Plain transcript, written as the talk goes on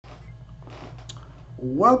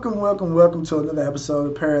Welcome to another episode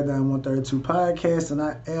of Paradigm 132 Podcast, and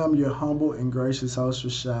I am your humble and gracious host,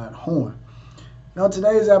 Rashad Horn. Now,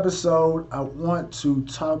 today's episode, I want to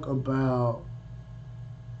talk about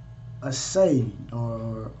a saying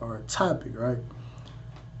or a topic, right?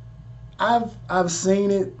 I've seen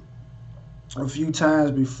it a few times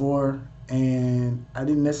before, and I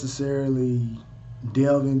didn't necessarily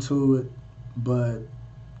delve into it, but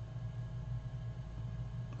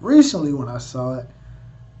recently when I saw it,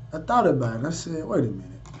 I thought about it. I said, wait a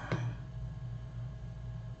minute.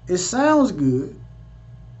 It sounds good,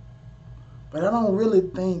 but I don't really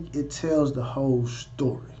think it tells the whole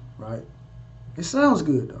story, right? It sounds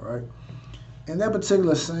good, though, right? And that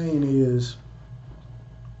particular saying is,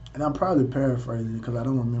 and I'm probably paraphrasing it because I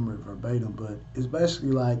don't remember it verbatim, but it's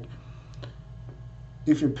basically like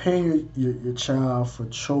if you're paying your child for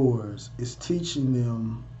chores, it's teaching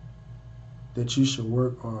them that you should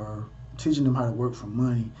work or teaching them how to work for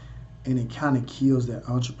money, and it kind of kills that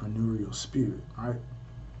entrepreneurial spirit, right?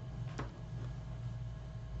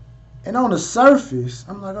 And on the surface,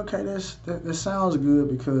 I'm like, okay, that sounds good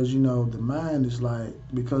because, the mind is like,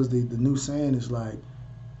 because the new saying is like,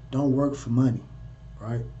 don't work for money,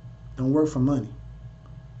 right? Don't work for money.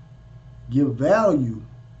 Give value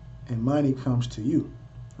and money comes to you,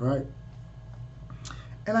 right?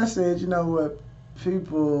 And I said, you know what,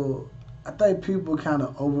 I think people kind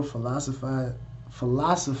of over philosophize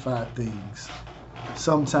things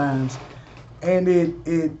sometimes, and it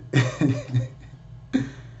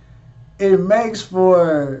it makes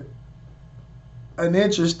for an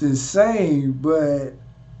interesting saying. But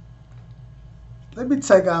let me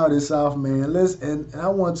take all this off, man. And I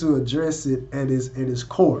want to address it at its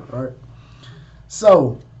core, right?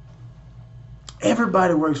 So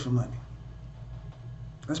everybody works for money.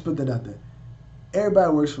 Let's put that out there.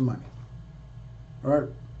 Everybody works for money, right?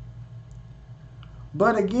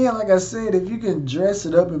 But again, like I said, if you can dress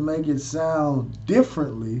it up and make it sound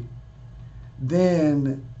differently,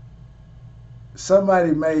 then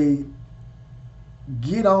somebody may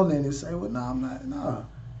get on there and say, well, no, I'm not. No,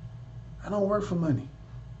 I don't work for money.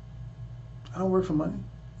 I don't work for money.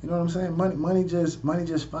 You know what I'm saying? Money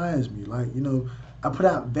just finds me. Like, I put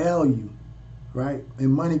out value, right?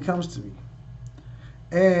 And money comes to me.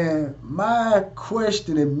 And my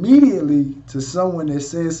question immediately to someone that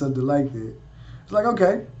says something like that, it's like,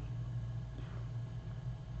 okay,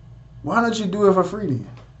 why don't you do it for free then?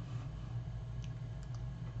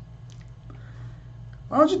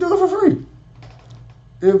 Why don't you do it for free?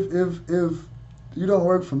 If you don't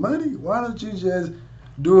work for money, why don't you just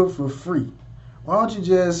do it for free? Why don't you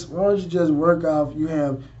just work off you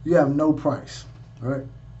have no price, right?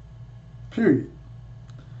 Period.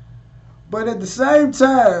 But at the same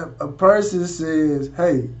time, a person says,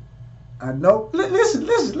 hey, I know. Listen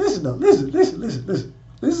though. Listen.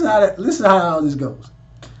 Listen how all this goes.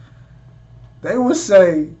 They would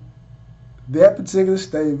say that particular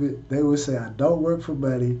statement. They would say, I don't work for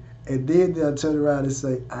money, and then they'll turn around and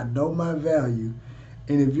say, I know my value,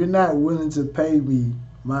 and if you're not willing to pay me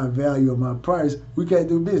my value or my price, we can't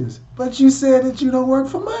do business. But you said that you don't work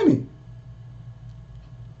for money.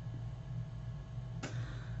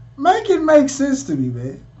 Make it make sense to me,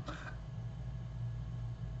 man.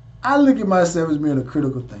 I look at myself as being a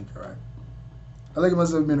critical thinker, right? I look at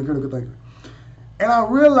myself as being a critical thinker. And I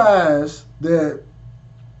realize that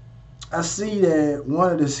I see that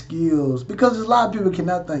one of the skills, because a lot of people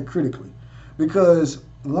cannot think critically. Because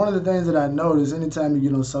one of the things that I notice anytime you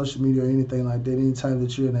get on social media or anything like that, anytime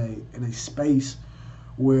that you're in a space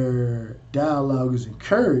where dialogue is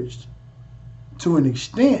encouraged to an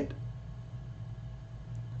extent,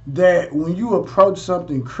 that when you approach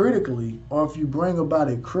something critically, or if you bring about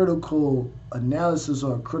a critical analysis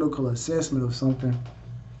or a critical assessment of something,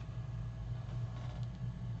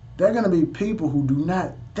 there are going to be people who do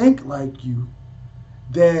not think like you,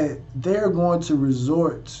 that they're going to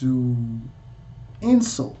resort to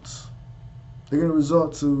insults. They're going to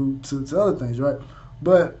resort to other things, right?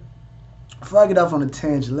 But before I get off on a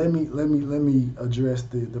tangent, let me address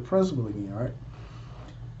the principle again, right?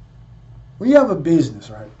 When you have a business,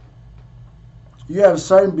 right? You have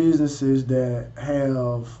certain businesses that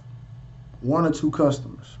have one or two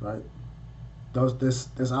customers, right? That's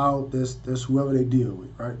whoever they deal with,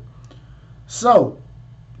 right? So,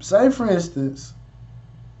 say for instance,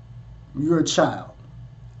 you're a child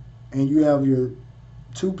and you have your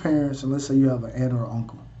two parents, and let's say you have an aunt or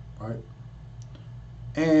uncle, right?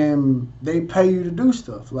 And they pay you to do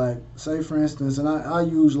stuff. Like, say for instance, and I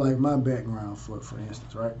use like my background for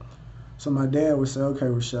instance, right? So my dad would say, okay,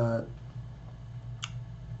 Rashad,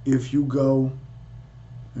 if you go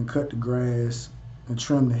and cut the grass and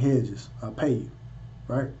trim the hedges, I'll pay you.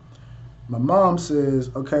 right? My mom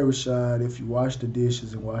says, okay, Rashad, if you wash the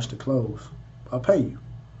dishes and wash the clothes, I'll pay you.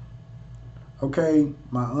 Okay,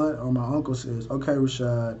 my aunt or my uncle says, okay,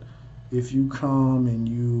 Rashad, if you come and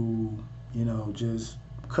just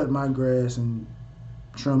cut my grass and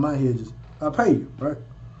trim my hedges, I'll pay you, right?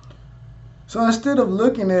 So instead of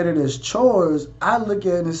looking at it as chores, I look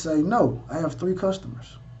at it and say, no, I have 3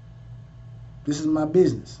 customers. This is my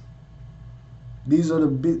business. These are the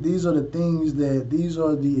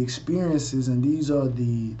experiences, and these are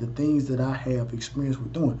the things that I have experience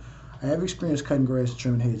with doing. I have experience cutting grass and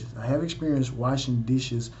trimming hedges. I have experience washing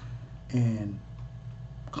dishes and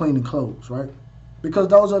cleaning clothes, right? Because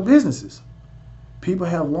those are businesses. People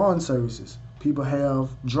have lawn services. People have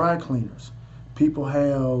dry cleaners. People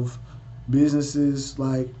have businesses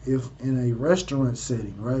like if in a restaurant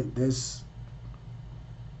setting, right? They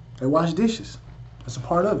wash dishes. That's a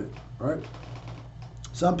part of it, right?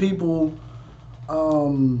 Some people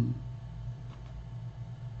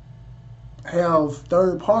have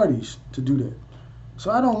third parties to do that.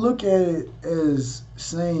 So I don't look at it as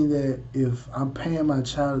saying that if I'm paying my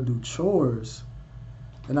child to do chores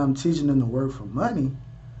and I'm teaching them to work for money.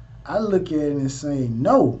 I look at it and saying,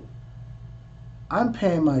 no, I'm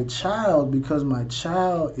paying my child because my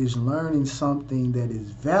child is learning something that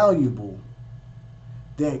is valuable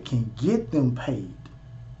that can get them paid.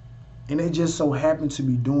 And they just so happen to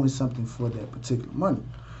be doing something for that particular money.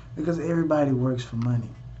 Because everybody works for money.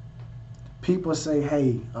 People say,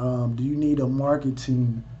 hey, do you need a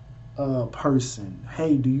marketing person?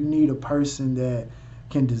 Hey, do you need a person that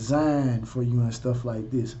can design for you and stuff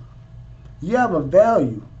like this? You have a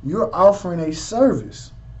value. You're offering a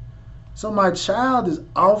service. So my child is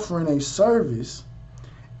offering a service,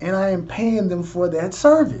 and I am paying them for that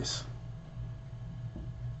service.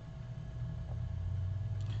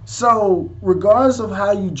 So regardless of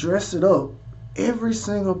how you dress it up, every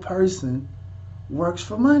single person works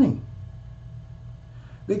for money.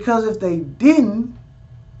 Because if they didn't,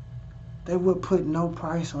 they would put no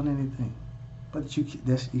price on anything. But you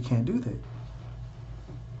can't do that.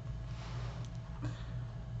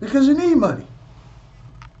 Because you need money.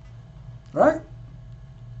 Right?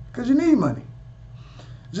 Because you need money.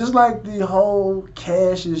 Just like the whole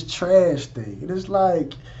cash is trash thing. It is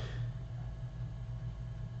like,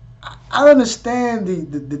 I understand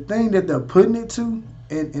the thing that they're putting it to,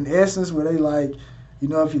 in essence, where they like,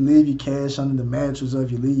 if you leave your cash under the mattress or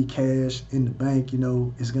if you leave your cash in the bank,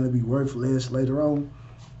 it's going to be worth less later on.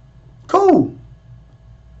 Cool.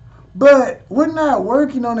 But we're not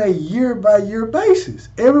working on a year-by-year basis.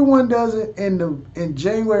 Everyone does it in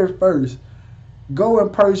January 1st. Go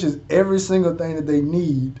and purchase every single thing that they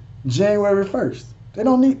need January 1st. They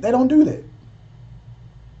don't do that.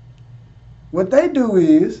 What they do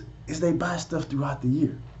is they buy stuff throughout the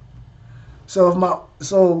year. So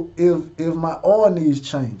if my oil needs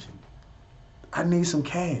changing, I need some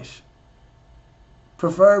cash,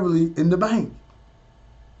 preferably in the bank.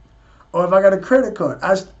 Or if I got a credit card,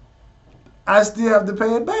 I still have to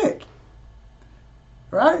pay it back,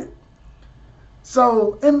 right?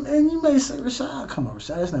 So and you may say, Rashad, come on,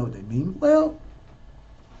 Rashad, that's not what they mean. Well,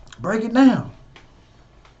 break it down,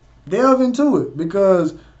 delve into it,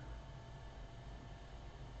 because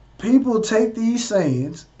people take these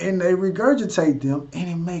sayings and they regurgitate them, and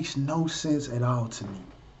it makes no sense at all to me.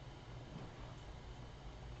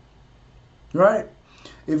 Right?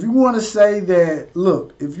 If you want to say that,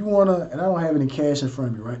 look, if you want to, and I don't have any cash in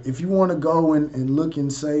front of me, right? If you want to go and look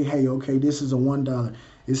and say, hey, okay, this is a $1.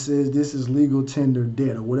 It says this is legal tender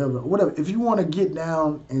debt or whatever. If you want to get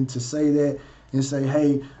down and to say that and say,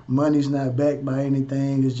 hey, money's not backed by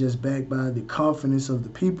anything, it's just backed by the confidence of the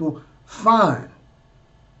people, fine.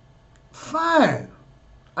 Fine.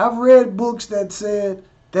 I've read books that said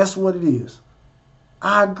that's what it is.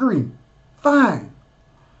 I agree. Fine.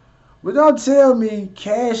 But don't tell me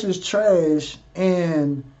cash is trash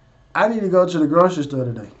and I need to go to the grocery store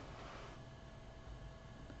today.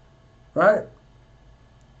 Right?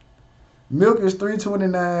 Milk is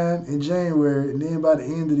 $3.29 in January, and then by the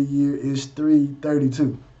end of the year it's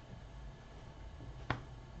 $3.32.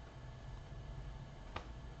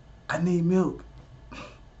 I need milk.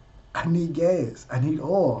 I need gas. I need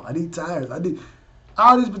oil. I need tires. I need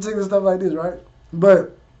all this particular stuff like this, right?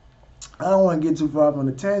 But I don't want to get too far off on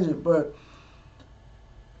the tangent, but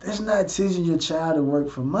that's not teaching your child to work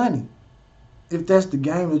for money if that's the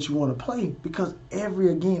game that you want to play, because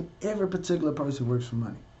every particular person works for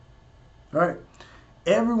money, right?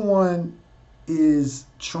 Everyone is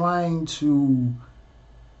trying to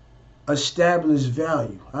establish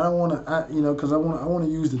value. I don't want to, because I want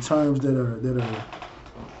to use the terms that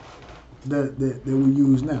we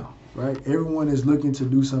use now. right? Everyone is looking to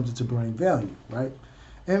do something to bring value, right?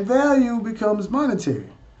 And value becomes monetary.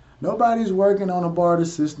 Nobody's working on a barter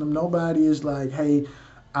system. Nobody is like, hey,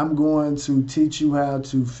 I'm going to teach you how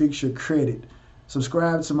to fix your credit.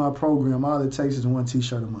 Subscribe to my program. All it takes is one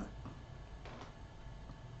t-shirt a month.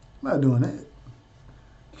 I'm not doing that.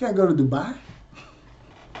 You can't go to Dubai.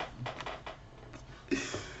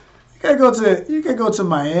 You can't go to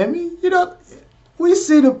Miami. You know, we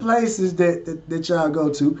see the places that y'all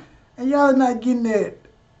go to, and y'all not getting that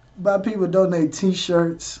by people donate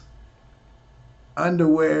t-shirts,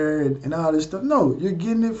 underwear, and all this stuff. No, you're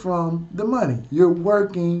getting it from the money. You're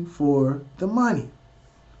working for the money.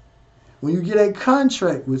 When you get a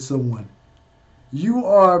contract with someone, you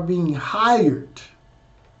are being hired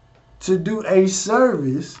to do a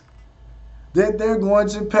service that they're going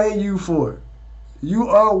to pay you for. You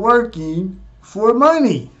are working for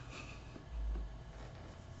money.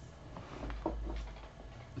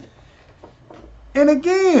 And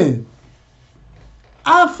again,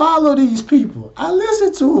 I follow these people. I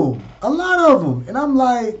listen to them, a lot of them. And I'm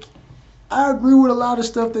like, I agree with a lot of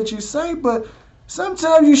stuff that you say, but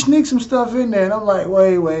sometimes you sneak some stuff in there. And I'm like,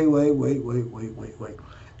 wait.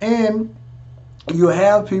 And you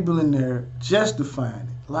have people in there justifying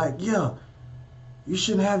it. Like, yeah, you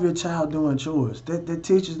shouldn't have your child doing chores. That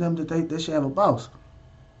teaches them that they should have a boss.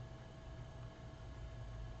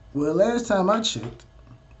 Well, last time I checked,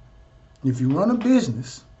 if you run a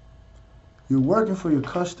business, you're working for your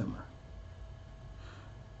customer.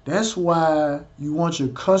 That's why you want your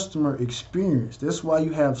customer experience. That's why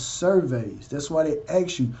you have surveys. That's why they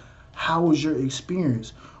ask you, how was your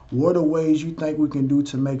experience? What are ways you think we can do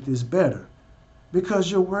to make this better?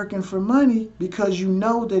 Because you're working for money, because you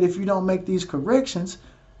know that if you don't make these corrections,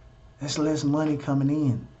 there's less money coming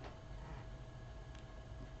in.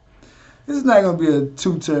 This is not going to be a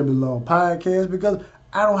too terribly long podcast because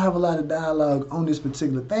I don't have a lot of dialogue on this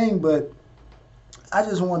particular thing, but I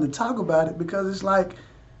just wanted to talk about it because it's like,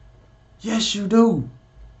 yes, you do.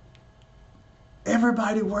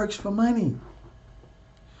 Everybody works for money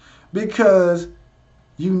because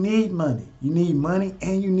you need money. You need money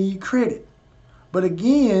and you need credit. But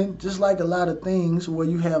again, just like a lot of things where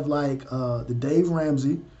you have like the Dave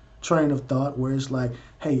Ramsey train of thought where it's like,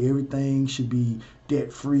 hey, everything should be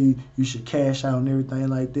debt free. You should cash out and everything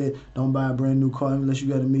like that. Don't buy a brand new car unless you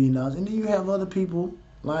got $1 million. And then you have other people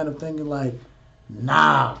line of thinking like,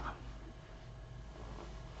 nah,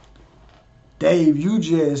 Dave, you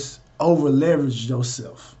just over leveraged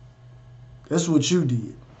yourself. That's what you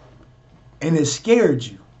did. And it scared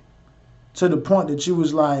you to the point that you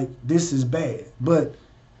was like, this is bad. But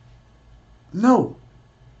no.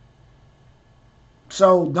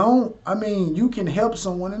 So you can help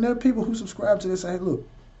someone, and there are people who subscribe to this and say, hey, look,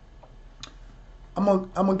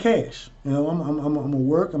 I'm a cash. You know, I'm gonna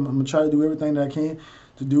work. I'm gonna try to do everything that I can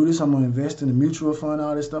to do this. I'm gonna invest in a mutual fund,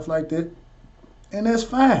 all this stuff like that. And that's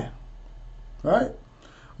fine. Right?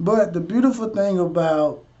 But the beautiful thing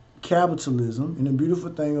about capitalism and the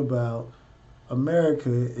beautiful thing about America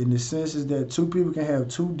in the sense is that two people can have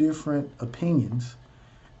two different opinions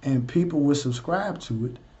and people will subscribe to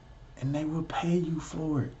it and they will pay you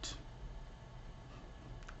for it.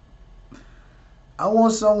 I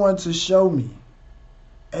want someone to show me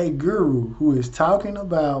a guru who is talking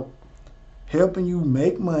about helping you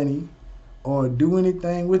make money or do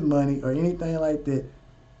anything with money or anything like that,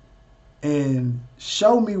 and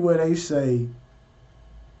show me where they say,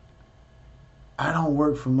 I don't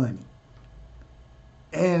work for money.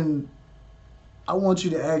 And I want you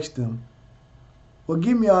to ask them, well,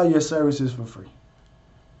 give me all your services for free.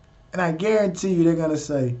 And I guarantee you they're going to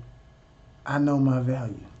say, I know my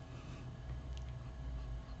value.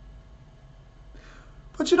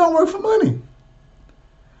 But you don't work for money.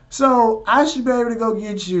 So I should be able to go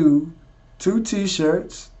get you 2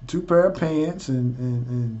 t-shirts, 2 pair of pants,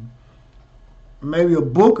 and maybe a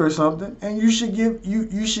book or something, and you should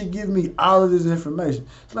give me all of this information.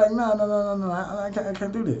 It's like, no, I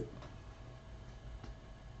can't do that.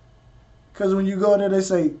 Because when you go there, they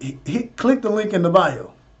say, click the link in the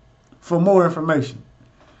bio for more information.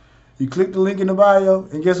 You click the link in the bio,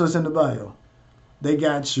 and guess what's in the bio? They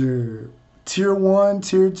got your tier 1,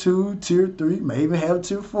 tier 2, tier 3, may even have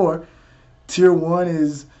tier 4. Tier 1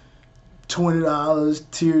 is $20,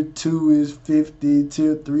 tier 2 is $50,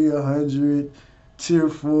 tier 3 $100, tier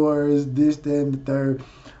 4 is this, that, and the third.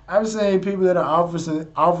 I've seen people that are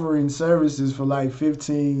offering services for like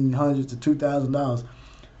 $1,500 to $2,000.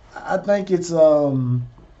 I think it's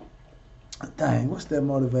dang, what's that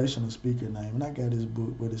motivational speaker name? And I got his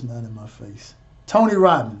book, but it's not in my face. Tony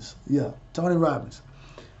Robbins. Yeah, Tony Robbins.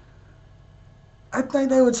 I think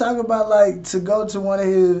they were talking about like to go to one of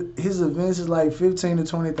his events is like $15,000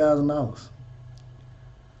 to $20,000.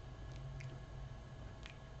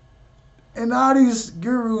 And all these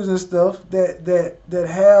gurus and stuff that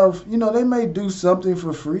have, they may do something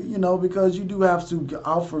for free, because you do have to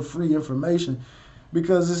offer free information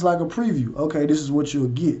because it's like a preview. Okay, this is what you'll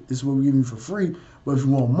get. This is what we give you for free. But if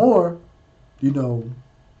you want more,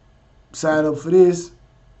 sign up for this.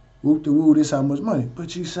 Whoop de woo, this how much money.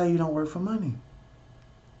 But you say you don't work for money.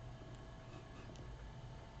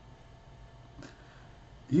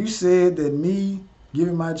 You said that me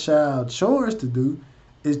giving my child chores to do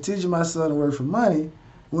is teaching my son to work for money,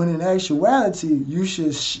 when in actuality you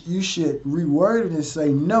should reword it and say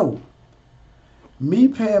no. Me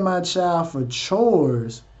paying my child for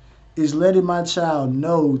chores is letting my child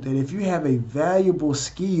know that if you have a valuable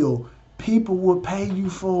skill, people will pay you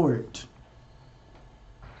for it.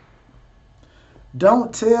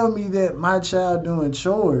 Don't tell me that my child doing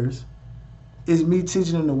chores is me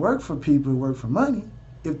teaching them to work for people and work for money.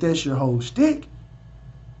 If that's your whole shtick,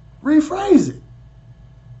 rephrase it.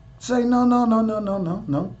 Say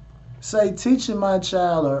no. Say teaching my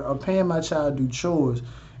child or paying my child to do chores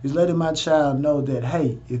is letting my child know that,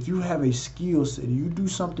 hey, if you have a skill set and you do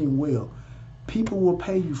something well, people will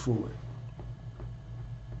pay you for it.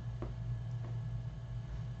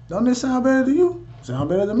 Don't this sound better to you? Sound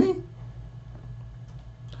better to me?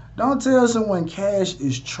 Don't tell someone cash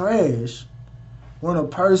is trash when a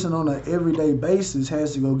person on an everyday basis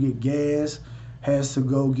has to go get gas, has to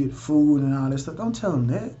go get food and all that stuff. Don't tell them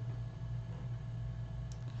that.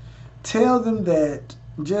 Tell them that,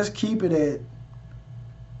 just keep it at,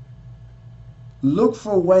 look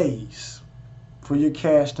for ways for your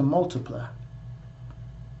cash to multiply.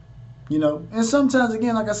 And sometimes,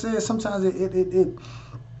 again, like I said, sometimes it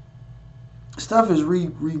stuff is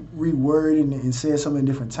reworded and said so many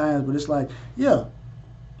different times, but it's like, yeah,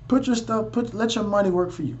 let your money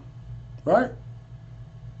work for you, right?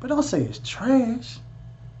 But don't say it's trash.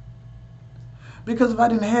 Because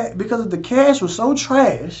because if the cash was so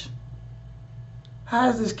trash, how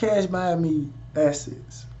is this cash buying me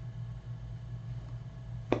assets?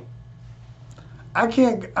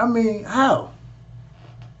 How?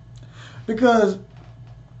 Because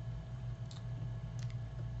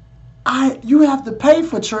you have to pay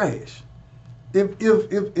for trash. If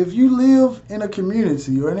you live in a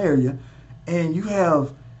community or an area and you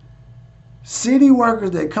have city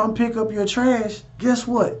workers that come pick up your trash, guess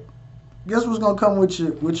what? Guess what's gonna come with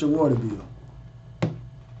your water bill?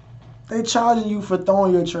 They charging you for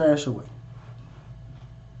throwing your trash away.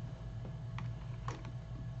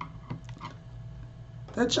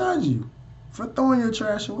 They charge you for throwing your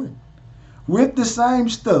trash away with the same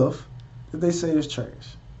stuff that they say is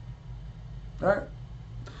trash. Right?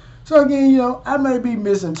 So again, I may be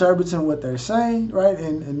misinterpreting what they're saying, right?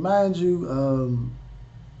 And mind you,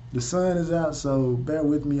 the sun is out, so bear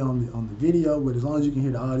with me on the video. But as long as you can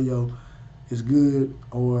hear the audio, it's good.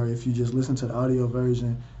 Or if you just listen to the audio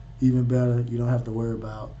version, even better. You don't have to worry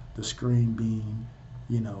about the screen being,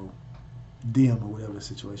 dim or whatever the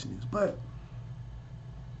situation is. But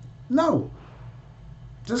no,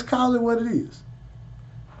 just call it what it is.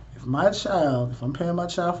 If I'm paying my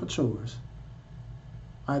child for chores,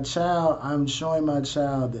 I'm showing my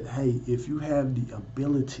child that, hey, if you have the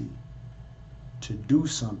ability to do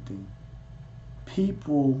something,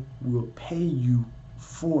 people will pay you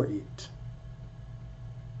for it.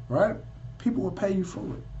 Right? People will pay you for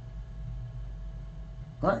it.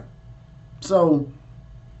 Right? So,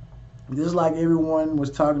 just like everyone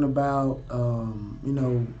was talking about,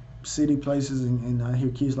 city places, and I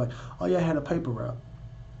hear kids like, oh yeah, I had a paper route.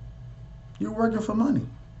 You're working for money.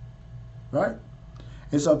 Right?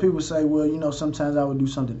 And so people say, well, sometimes I would do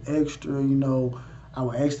something extra, I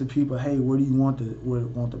would ask the people, hey, where do you want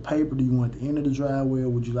the paper? Do you want it at the end of the driveway, or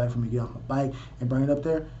would you like for me to get on my bike and bring it up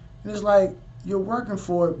there? And it's like, you're working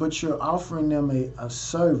for it, but you're offering them a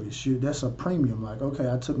service. That's a premium. Like,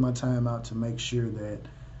 okay, I took my time out to make sure that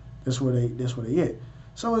that's where they get.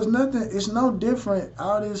 So it's no different.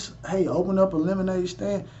 All this, hey, open up a lemonade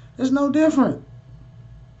stand. It's no different.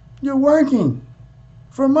 You're working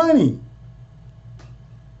for money.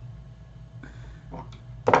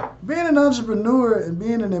 Being an entrepreneur and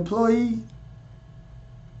being an employee,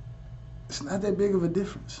 it's not that big of a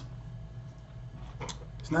difference.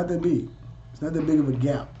 It's not that big. It's not that big of a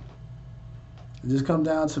gap. It just comes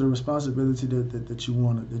down to the responsibility that you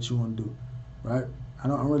want to do, right? I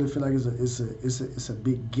don't really feel like it's a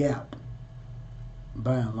big gap,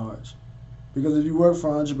 by and large, because if you work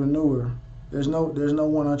for an entrepreneur, there's no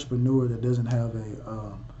one entrepreneur that doesn't have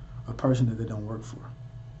a person that they don't work for.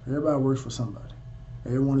 Everybody works for somebody.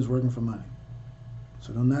 Everyone is working for money.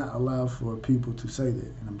 So do not allow for people to say that.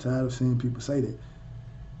 And I'm tired of seeing people say that.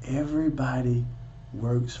 Everybody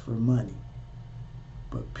works for money.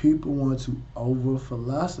 But people want to over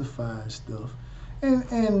philosophize stuff.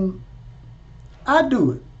 And I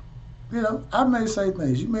do it. You know, I may say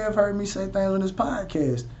things. You may have heard me say things on this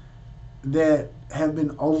podcast that have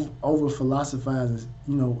been over philosophizing,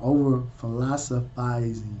 over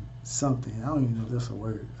philosophizing something. I don't even know if that's a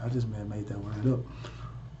word. I just may have made that word up.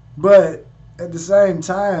 But at the same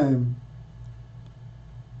time,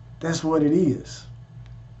 that's what it is.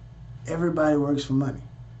 Everybody works for money.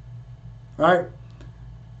 Right?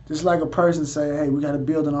 Just like a person say, hey, we got to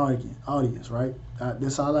build an audience, right?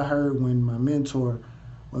 That's all I heard when my mentor,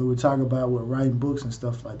 when we were talking about writing books and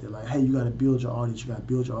stuff like that. Like, hey, you got to build your audience. You got to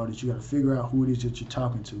build your audience. You got to figure out who it is that you're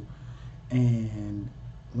talking to. And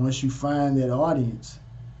once you find that audience,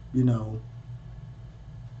 give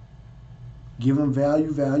them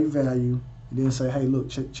value, and then say, hey, look,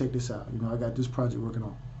 check this out. I got this project working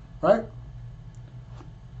on, right?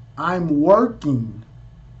 I'm working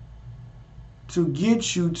to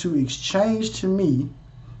get you to exchange to me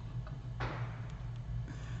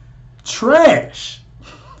trash,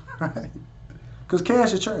 right? Because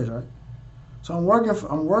cash is trash, right? So I'm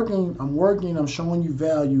working, I'm showing you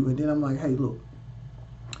value, and then I'm like, hey, look,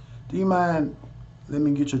 do you mind let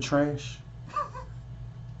me get your trash?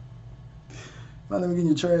 Let me get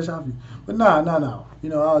your trash off you. But no.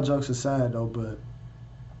 All jokes aside though, but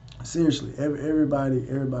seriously, everybody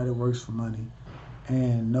works for money.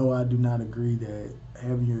 And no, I do not agree that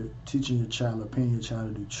teaching your child or paying your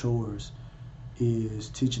child to do chores is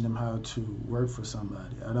teaching them how to work for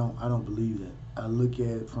somebody. I don't believe that. I look at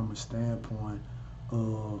it from a standpoint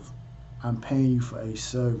of I'm paying you for a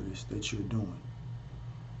service that you're doing.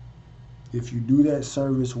 If you do that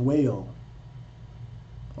service well,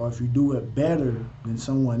 or if you do it better than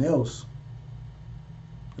someone else,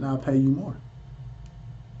 then I'll pay you more.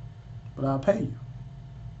 But I'll pay you.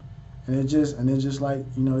 And it's just like,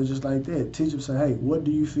 it's just like that. Teach them, say, hey, what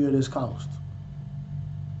do you feel this cost?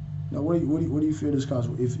 What do you feel this cost?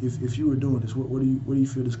 If you were doing this, what do you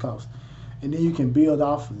feel this cost? And then you can build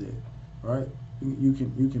off of that, right? You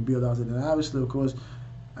can build off of it. And obviously, of course,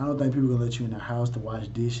 I don't think people are gonna let you in their house to wash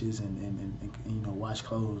dishes and wash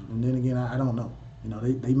clothes. And then again, I don't know.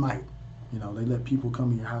 They might. They let people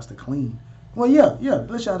come in your house to clean. Well, yeah,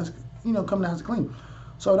 let y'all just, come in the house to clean.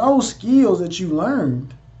 So those skills that you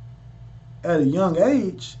learned at a young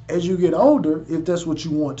age, as you get older, if that's what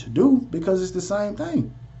you want to do, because it's the same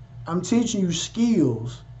thing. I'm teaching you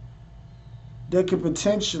skills that could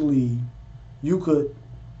potentially, you could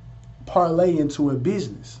parlay into a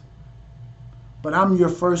business. But I'm your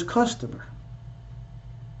first customer.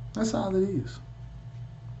 That's all it is.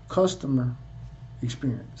 Customer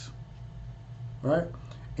experience. Right?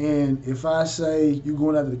 And if I say you're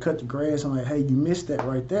going out to cut the grass, I'm like, hey, you missed that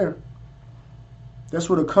right there. That's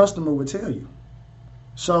what a customer would tell you.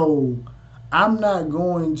 So I'm not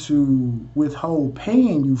going to withhold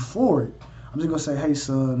paying you for it. I'm just going to say, hey,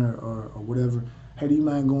 son, or whatever. Hey, do you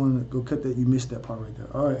mind going to go cut that? You missed that part right there.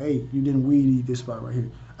 All right, hey, you didn't weed eat this spot right here.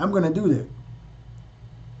 I'm going to do that.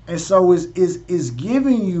 And so it's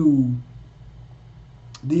giving you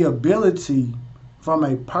the ability from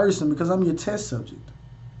a person, because I'm your test subject,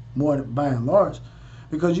 more by and large.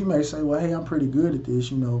 Because you may say, well, hey, I'm pretty good at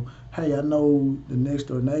this, Hey, I know the next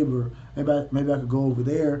door neighbor, maybe I could go over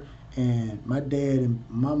there, and my dad and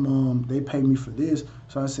my mom, they pay me for this.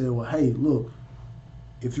 So I said, well, hey, look,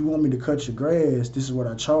 if you want me to cut your grass, this is what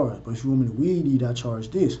I charge. But if you want me to weed eat, I charge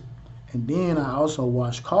this. And then I also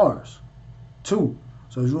wash cars, too.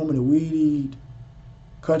 So if you want me to weed eat,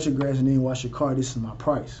 cut your grass, and then wash your car, this is my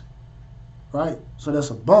price. Right? So that's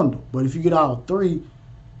a bundle. But if you get all three,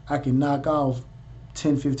 I can knock off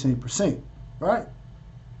 10, 15%. Right?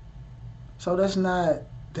 So that's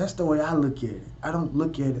the way I look at it. I don't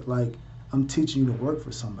look at it like I'm teaching you to work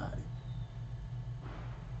for somebody.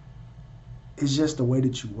 It's just the way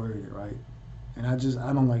that you word it, right? And I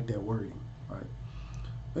don't like that wording, right?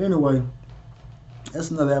 But anyway, that's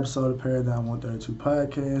another episode of Paradigm 132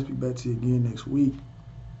 Podcast. Be back to you again next week.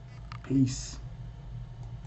 Peace.